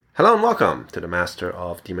Hello and welcome to the Master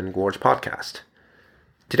of Demon Gorge podcast.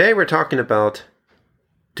 Today we're talking about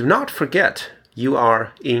do not forget you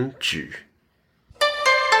are in Ju.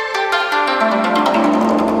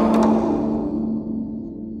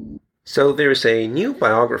 So there's a new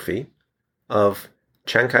biography of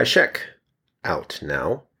Chiang Kai-shek out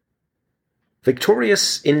now.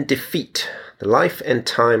 Victorious in Defeat, The Life and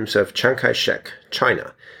Times of Chiang Kai-shek,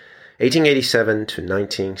 China, 1887 to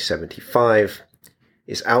 1975,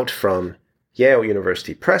 is out from Yale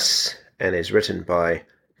University Press and is written by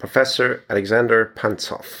Professor Alexander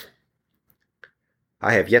Pantzoff.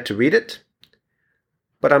 I have yet to read it,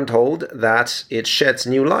 but I'm told that it sheds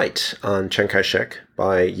new light on Chiang Kai-shek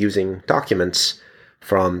by using documents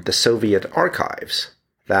from the Soviet archives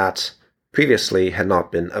that previously had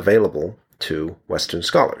not been available to Western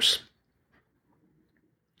scholars.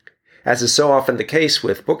 As is so often the case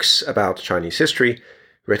with books about Chinese history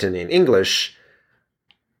written in English,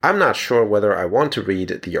 I'm not sure whether I want to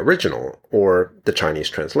read the original or the Chinese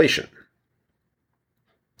translation.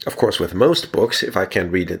 Of course, with most books, if I can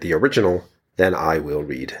read the original, then I will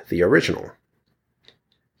read the original.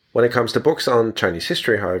 When it comes to books on Chinese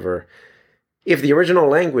history, however, if the original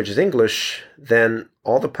language is English, then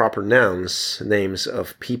all the proper nouns, names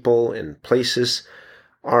of people and places,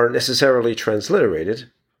 are necessarily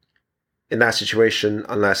transliterated. In that situation,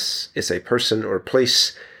 unless it's a person or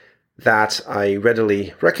place that I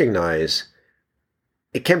readily recognize,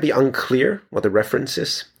 it can be unclear what the reference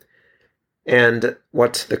is and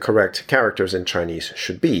what the correct characters in Chinese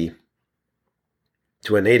should be.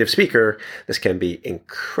 To a native speaker, this can be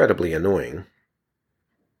incredibly annoying.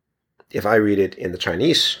 If I read it in the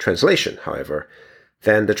Chinese translation, however,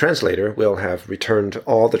 then the translator will have returned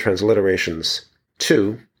all the transliterations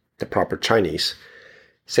to the proper Chinese,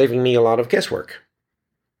 saving me a lot of guesswork.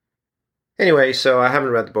 Anyway, so I haven't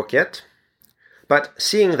read the book yet, but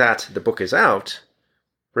seeing that the book is out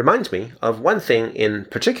reminds me of one thing in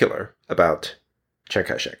particular about Chiang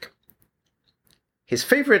Kai-shek. His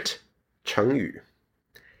favorite chengyu.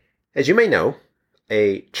 As you may know,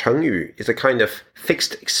 a chengyu is a kind of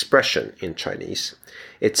fixed expression in Chinese.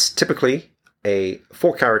 It's typically a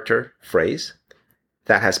 4-character phrase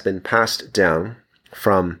that has been passed down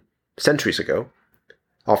from centuries ago,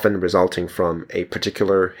 often resulting from a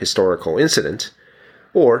particular historical incident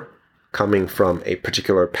or coming from a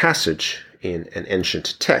particular passage in an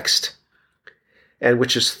ancient text, and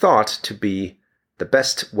which is thought to be the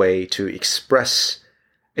best way to express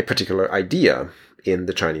a particular idea in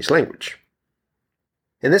the Chinese language.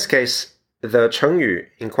 In this case, the chengyu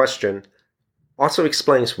in question also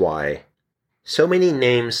explains why so many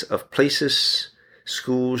names of places,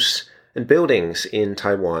 schools, and buildings in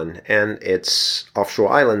Taiwan and its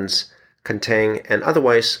offshore islands contain an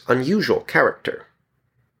otherwise unusual character,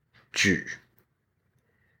 Ju.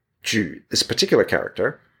 Ju, this particular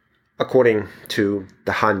character, according to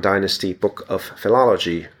the Han Dynasty book of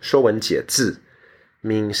philology, 说文解字,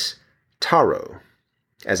 means taro,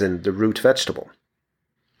 as in the root vegetable.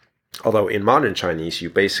 Although in modern Chinese, you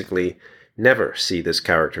basically never see this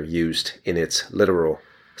character used in its literal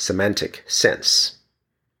semantic sense.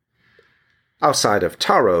 Outside of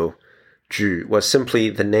taro, Ju was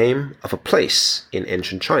simply the name of a place in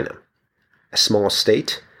ancient China, a small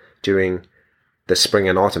state during the spring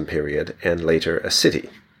and autumn period, and later a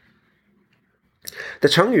city. The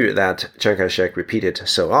chengyu that Chiang Kai-shek repeated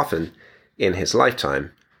so often in his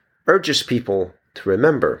lifetime urges people to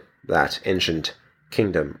remember that ancient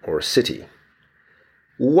kingdom or city.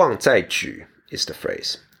 无忘在莒 is the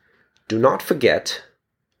phrase. Do not forget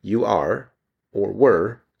you are or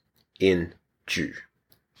were in Ju.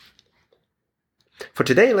 For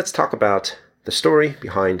today, let's talk about the story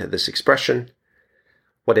behind this expression,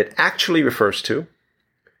 what it actually refers to,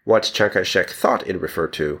 what Chiang Kai-shek thought it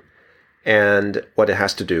referred to, and what it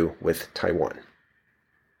has to do with Taiwan.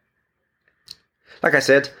 Like I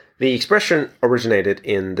said, the expression originated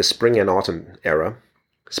in the spring and autumn era,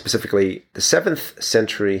 specifically the 7th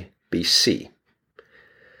century BC.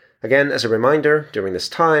 Again, as a reminder, during this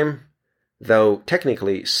time, though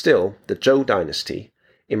technically still the Zhou dynasty,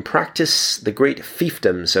 in practice the great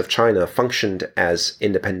fiefdoms of China functioned as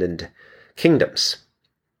independent kingdoms.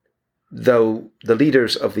 Though the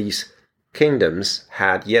leaders of these kingdoms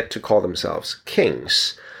had yet to call themselves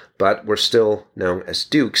kings, but were still known as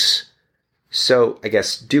dukes, so I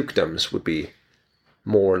guess dukedoms would be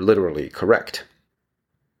more literally correct.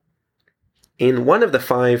 In one of the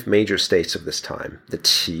 5 major states of this time, the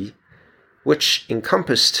Qi, which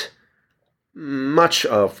encompassed much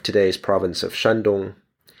of today's province of Shandong,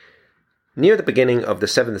 near the beginning of the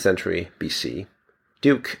 7th century BC,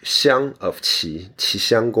 Duke Xiang of Qi,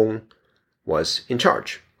 Qixianggong, was in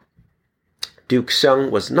charge. Duke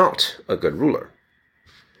Xiang was not a good ruler.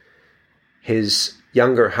 His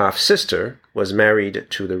younger half-sister was married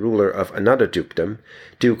to the ruler of another dukedom,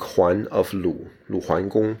 Duke Huan of Lu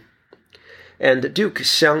Huangong. And Duke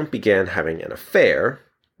Xiang began having an affair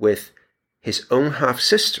with his own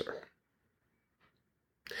half-sister.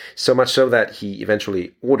 So much so that he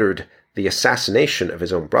eventually ordered the assassination of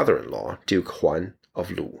his own brother-in-law, Duke Huan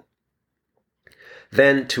of Lu.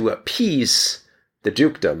 Then, to appease the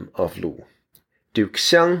dukedom of Lu, Duke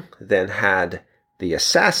Xiang then had the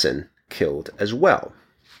assassin killed as well.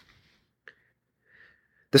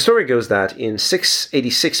 The story goes that in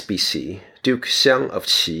 686 BC, Duke Xiang of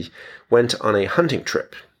Qi went on a hunting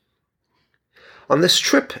trip. On this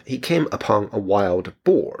trip, he came upon a wild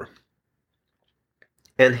boar,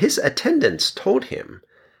 and his attendants told him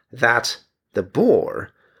that the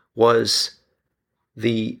boar was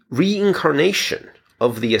the reincarnation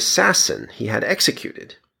of the assassin he had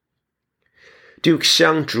executed. Duke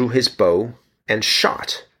Xiang drew his bow and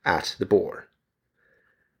shot at the boar.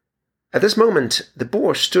 At this moment, the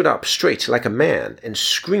boar stood up straight like a man and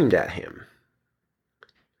screamed at him.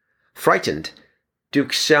 Frightened, Duke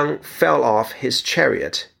Xiang fell off his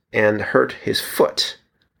chariot and hurt his foot,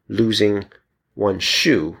 losing one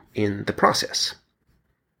shoe in the process.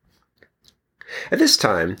 At this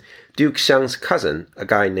time, Duke Xiang's cousin, a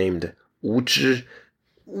guy named Wu Zhi,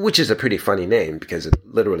 which is a pretty funny name because it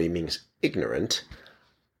literally means ignorant,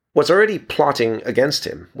 was already plotting against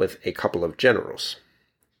him with a couple of generals.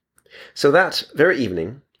 So that very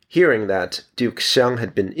evening, hearing that Duke Xiang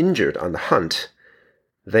had been injured on the hunt,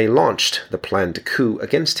 they launched the planned coup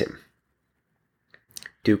against him.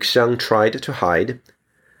 Duke Xiang tried to hide,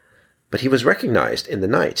 but he was recognized in the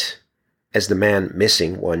night as the man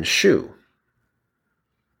missing one shoe.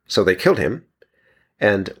 So they killed him,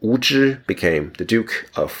 and Wu Zhi became the Duke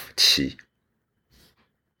of Qi.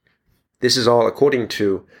 This is all according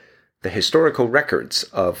to the historical records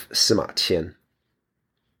of Sima Qian.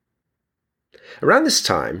 Around this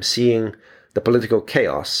time, seeing the political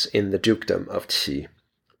chaos in the dukedom of Qi,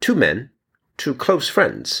 two men, two close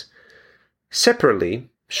friends, separately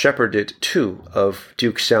shepherded two of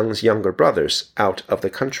Duke Xiang's younger brothers out of the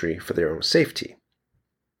country for their own safety.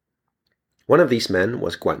 One of these men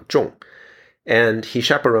was Guan Zhong, and he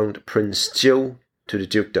chaperoned Prince Jiu to the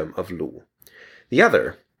dukedom of Lu. The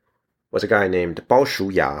other was a guy named Bao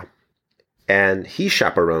Shuya, and he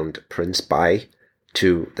chaperoned Prince Bai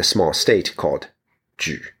to the small state called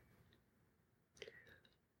Ju.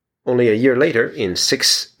 Only a year later, in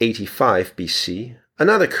 685 BC,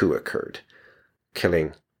 another coup occurred,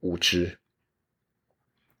 killing Wu Zhi.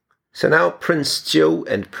 So now Prince Jiu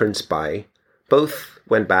and Prince Bai both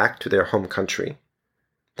went back to their home country,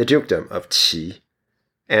 the dukedom of Qi,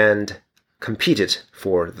 and competed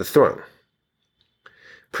for the throne.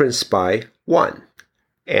 Prince Bai won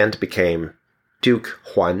and became Duke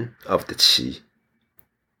Huan of the Qi.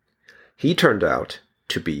 He turned out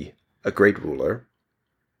to be a great ruler.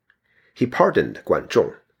 He pardoned Guan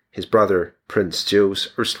Zhong, his brother Prince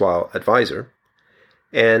Jiu's erstwhile advisor,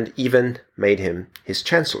 and even made him his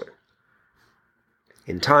chancellor.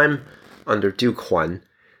 In time, under Duke Huan,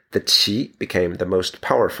 the Qi became the most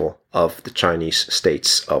powerful of the Chinese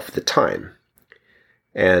states of the time,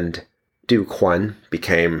 and Duke Huan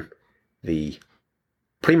became the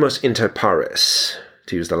primus inter pares,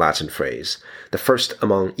 to use the Latin phrase, the first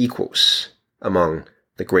among equals among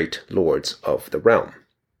the great lords of the realm.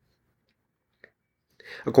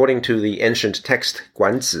 According to the ancient text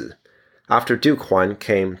Guanzi, after Duke Huan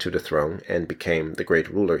came to the throne and became the great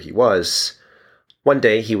ruler he was, one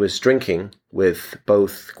day he was drinking with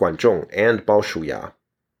both Guan Zhong and Bao Shuya,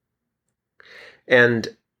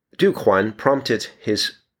 and Duke Huan prompted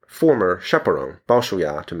his former chaperone, Bao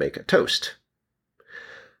Shuya, to make a toast.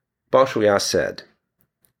 Bao Shuya said,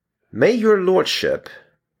 "May your lordship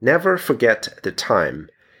never forget the time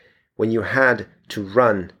when you had to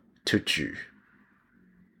run to Ju."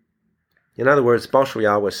 In other words, Bao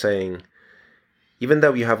Shuya was saying, even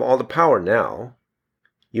though you have all the power now,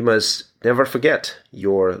 you must never forget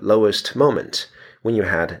your lowest moment when you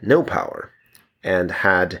had no power and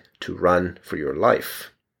had to run for your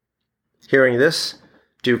life. Hearing this,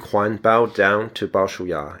 Duke Huan bowed down to Bao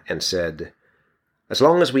Shuya and said, "As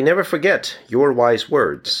long as we never forget your wise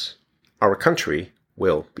words, our country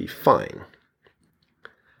will be fine."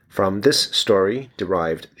 From this story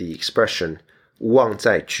derived the expression 勿忘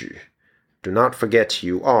在莒, do not forget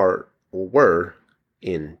you are or were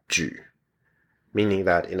in Ju, meaning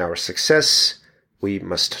that in our success, we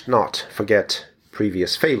must not forget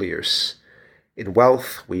previous failures. In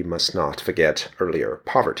wealth, we must not forget earlier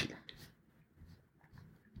poverty.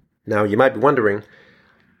 Now, you might be wondering,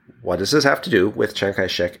 what does this have to do with Chiang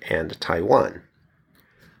Kai-shek and Taiwan?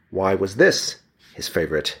 Why was this his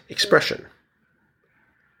favorite expression?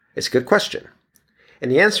 It's a good question.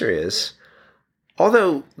 And the answer is,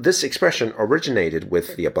 although this expression originated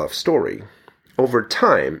with the above story, over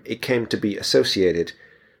time it came to be associated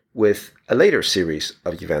with a later series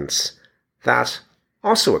of events that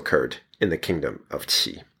also occurred in the kingdom of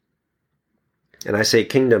Qi. And I say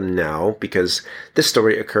kingdom now because this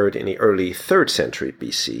story occurred in the early 3rd century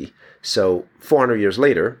BC, so 400 years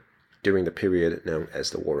later, during the period known as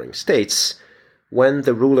the Warring States, when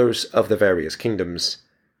the rulers of the various kingdoms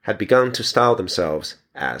had begun to style themselves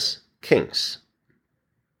as kings.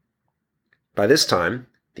 By this time,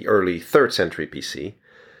 the early 3rd century BC,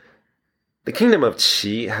 the kingdom of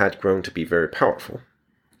Qi had grown to be very powerful,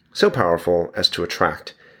 so powerful as to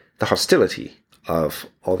attract the hostility of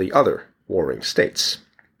all the other warring states.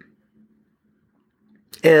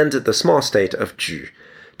 And the small state of Ju,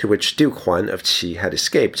 to which Duke Huan of Qi had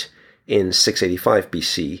escaped in 685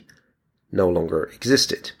 BC, no longer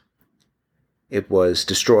existed. It was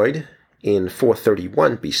destroyed in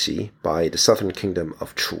 431 BC by the southern kingdom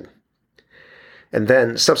of Chu. And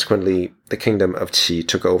then, subsequently, the kingdom of Qi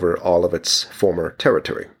took over all of its former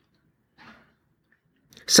territory.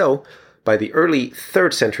 So, by the early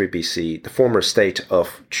 3rd century BC, the former state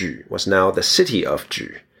of Ju was now the city of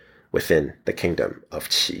Ju within the kingdom of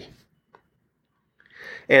Qi.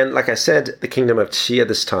 And like I said, the kingdom of Qi at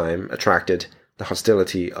this time attracted the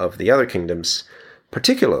hostility of the other kingdoms,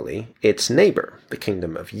 particularly its neighbor, the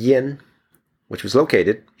kingdom of Yan, which was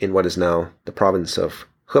located in what is now the province of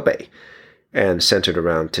Hebei, and centered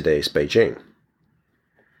around today's Beijing.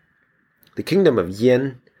 The kingdom of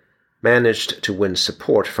Yan managed to win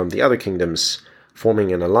support from the other kingdoms,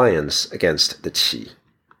 forming an alliance against the Qi.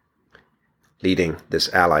 Leading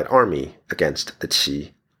this allied army against the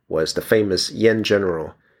Qi was the famous Yan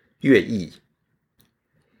general Yue Yi.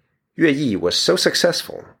 Yue Yi was so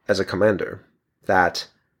successful as a commander that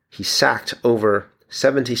he sacked over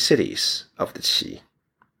 70 cities of the Qi.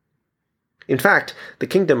 In fact, the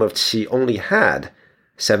kingdom of Qi only had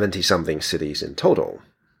 70-something cities in total,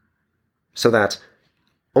 so that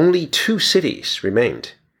only 2 cities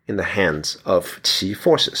remained in the hands of Qi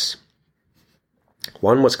forces.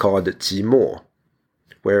 One was called Jimo,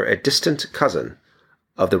 where a distant cousin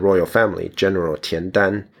of the royal family, General Tian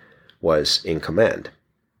Dan, was in command.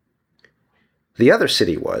 The other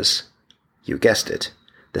city was, you guessed it,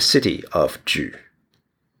 the city of Ju.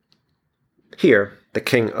 Here, the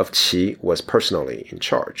king of Qi was personally in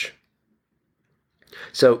charge.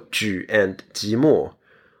 So Ju and Jimo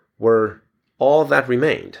were all that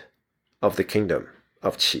remained of the kingdom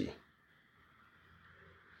of Qi.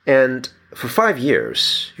 And for 5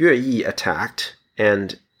 years, Yue Yi attacked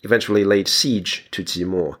and eventually laid siege to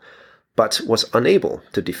Jimo, but was unable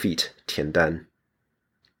to defeat Tian Dan.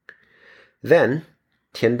 Then,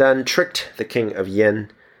 Tian Dan tricked the king of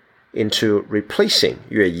Yan into replacing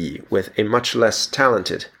Yue Yi with a much less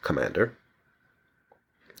talented commander.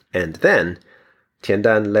 And then, Tian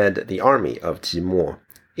Dan led the army of Jimo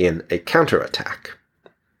in a counterattack.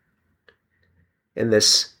 In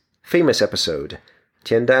this famous episode,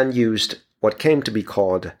 Tian Dan used what came to be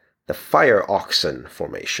called the fire oxen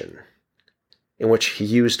formation, in which he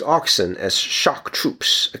used oxen as shock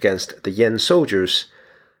troops against the Yan soldiers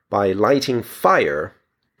by lighting fire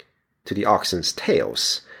to the oxen's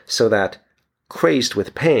tails, so that, crazed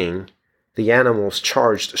with pain, the animals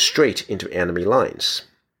charged straight into enemy lines.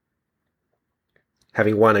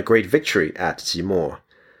 Having won a great victory at Jimo,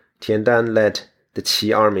 Tian Dan led the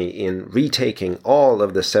Qi army in retaking all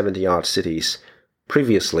of the 70-odd cities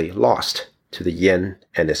previously lost to the Yan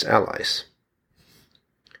and its allies.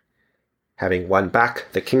 Having won back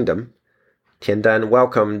the kingdom, Tian Dan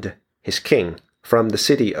welcomed his king from the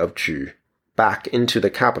city of Ju back into the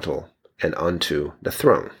capital and onto the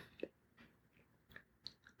throne.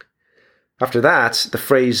 After that, the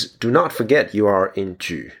phrase, "do not forget you are in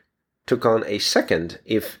Ju," took on a second,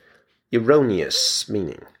 if erroneous,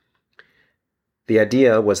 meaning. The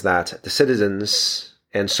idea was that the citizens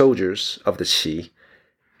and soldiers of the Qi,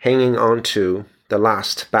 hanging on to the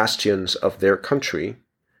last bastions of their country,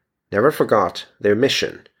 never forgot their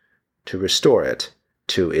mission to restore it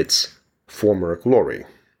to its former glory.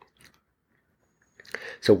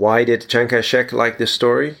 So why did Chiang Kai-shek like this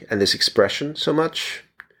story and this expression so much?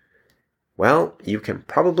 Well, you can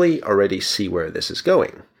probably already see where this is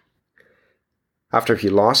going. After he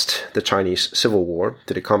lost the Chinese Civil War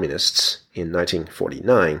to the Communists in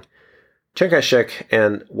 1949, Chiang Kai-shek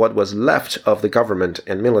and what was left of the government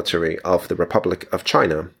and military of the Republic of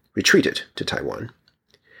China retreated to Taiwan.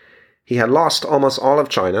 He had lost almost all of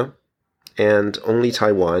China, and only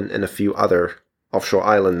Taiwan and a few other offshore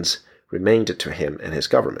islands remained to him and his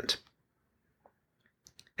government.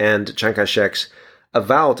 And Chiang Kai-shek's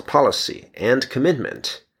avowed policy and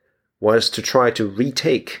commitment was to try to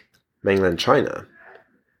retake mainland China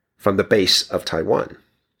from the base of Taiwan.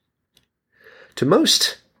 To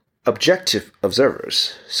most objective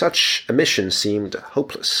observers, such a mission seemed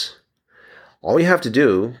hopeless. All you have to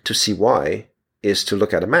do to see why is to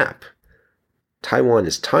look at a map. Taiwan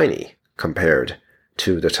is tiny compared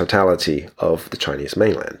to the totality of the Chinese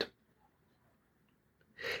mainland.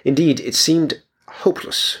 Indeed, it seemed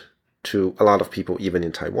hopeless to a lot of people even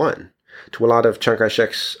in Taiwan, to a lot of Chiang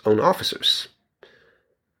Kai-shek's own officers.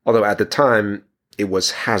 Although at the time, it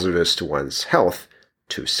was hazardous to one's health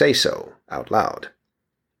to say so out loud.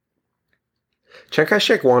 Chiang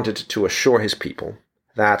Kai-shek wanted to assure his people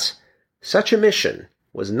that such a mission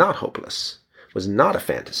was not hopeless, was not a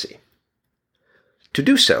fantasy. To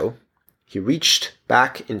do so, he reached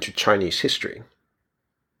back into Chinese history.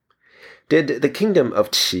 Did the kingdom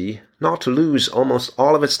of Qi not lose almost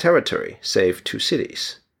all of its territory, save 2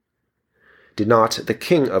 cities? Did not the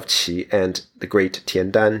king of Qi and the great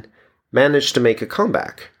Tiandan manage to make a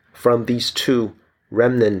comeback from these 2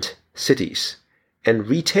 remnant cities and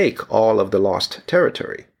retake all of the lost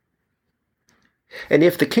territory? And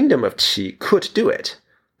if the kingdom of Qi could do it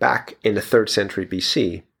back in the 3rd century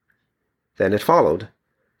BC, then it followed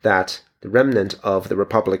that the remnant of the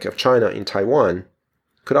Republic of China in Taiwan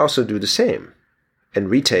could also do the same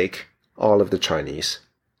and retake all of the Chinese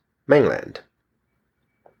mainland.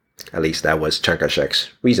 At least that was Chiang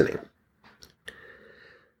Kai-shek's reasoning.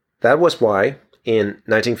 That was why, in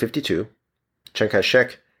 1952, Chiang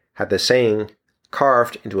Kai-shek had the saying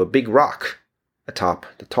carved into a big rock atop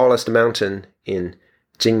the tallest mountain in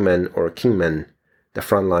Jingmen or Kinmen, the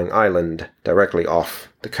frontline island directly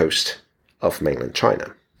off the coast of mainland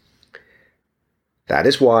China. That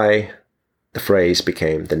is why the phrase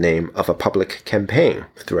became the name of a public campaign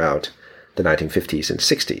throughout the 1950s and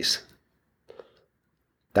 60s.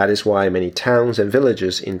 That is why many towns and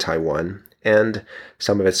villages in Taiwan and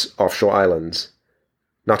some of its offshore islands,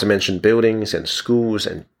 not to mention buildings and schools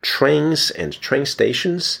and trains and train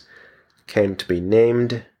stations, came to be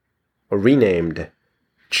named or renamed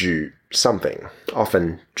Ju something,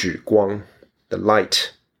 often Ju Guang, the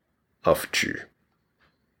light of Ju.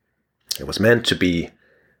 It was meant to be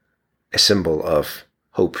a symbol of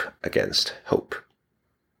hope against hope.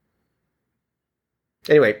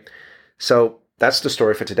 Anyway, so that's the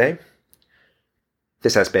story for today.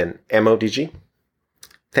 This has been MODG.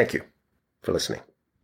 Thank you for listening.